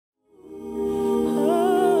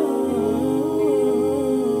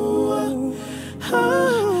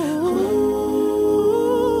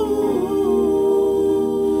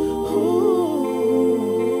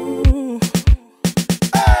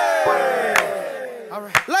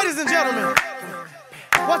Ladies and gentlemen,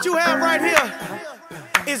 what you have right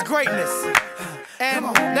here is greatness. And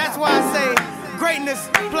that's why I say greatness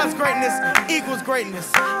plus greatness equals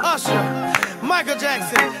greatness. Usher, Michael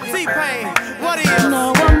Jackson, T-Pain, what is?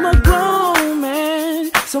 Now I'm a grown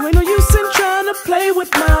man, so ain't no use in trying to play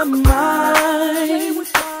with my mind.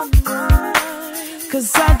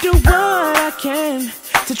 Cause I do what I can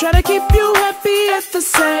to try to keep you happy at the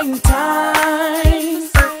same time.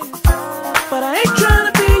 But I ain't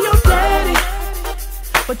trying to be your daddy,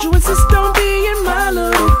 but you insist on being my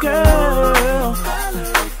little girl.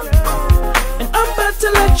 And I'm about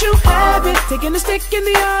to let you have it, taking the stick in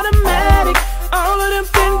the automatic. All of them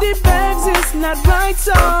Fendi bags is not right,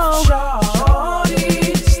 so